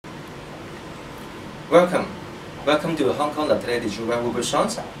Welcome. Welcome to Hong Kong L'Atelier de Joël Robuchon.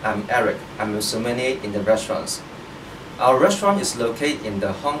 I'm Eric. I'm a sommelier in the restaurants. Our restaurant is located in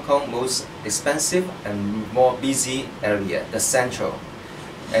the Hong Kong most expensive and more busy area, the Central.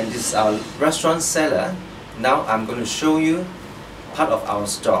 And this is our restaurant cellar. Now I'm going to show you part of our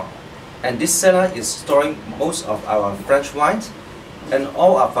store. And this cellar is storing most of our French wines and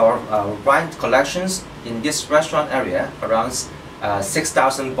all of our wine collections in this restaurant area, around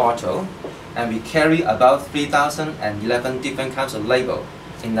 6,000 bottles. And we carry about 3,011 different kinds of label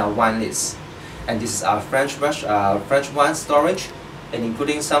in our wine list. And this is our French wine storage, and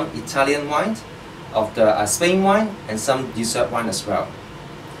including some Italian wine, of the Spain wine, and some dessert wine as well.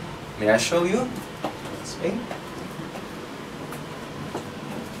 May I show you? Spain.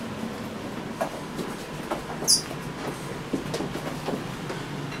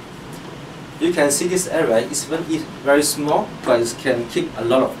 You can see this area is very small, but it can keep a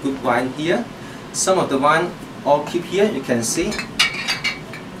lot of good wine here. Some of the wine all keep here, you can see.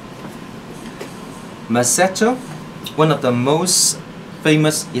 Massetto, one of the most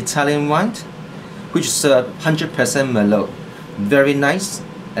famous Italian wines, which is 100% Merlot. Very nice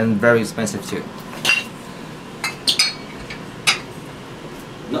and very expensive too.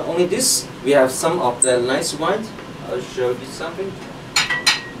 Not only this, we have some of the nice wines. I'll show you something.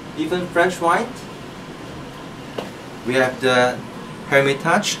 Even French wine. We have the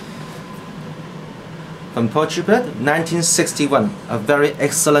Hermitage from Portugal, 1961, a very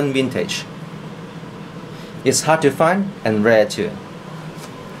excellent vintage. It's hard to find and rare too.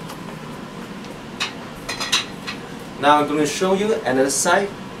 Now I'm going to show you another side.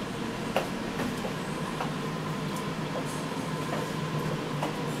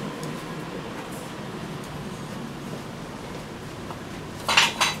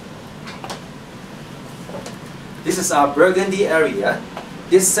 This is our Burgundy area.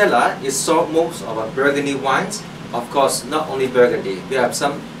 This cellar is sold most of our Burgundy wines. Of course, not only Burgundy. We have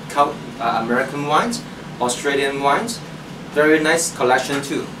some American wines, Australian wines. Very nice collection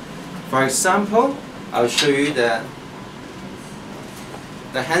too. For example, I'll show you the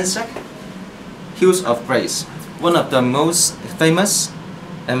Handsack Hills of Grace, one of the most famous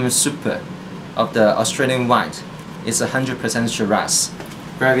and super of the Australian wines. It's 100% Shiraz.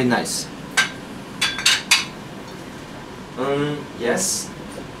 Very nice. Yes.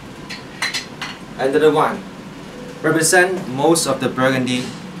 Another one represent most of the Burgundy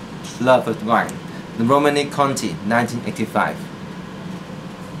loved wine, the Romani Conti, 1985.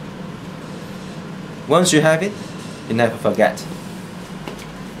 Once you have it, you never forget.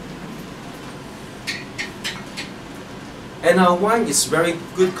 And our wine is very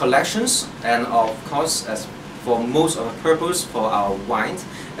good collections, and of course, as for most of the purpose for our wine,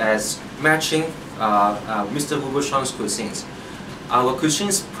 as matching Mr. Robuchon's cuisines. Our cuisine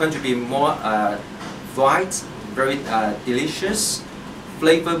is going to be more bright, very delicious,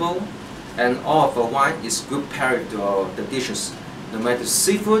 flavorful, and all of our wine is good paired to the dishes. No matter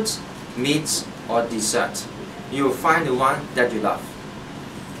seafood, meat, or dessert, you will find the one that you love.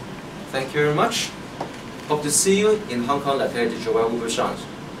 Thank you very much. Hope to see you in Hong Kong L'Atelier de Joël Robuchon.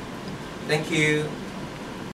 Thank you.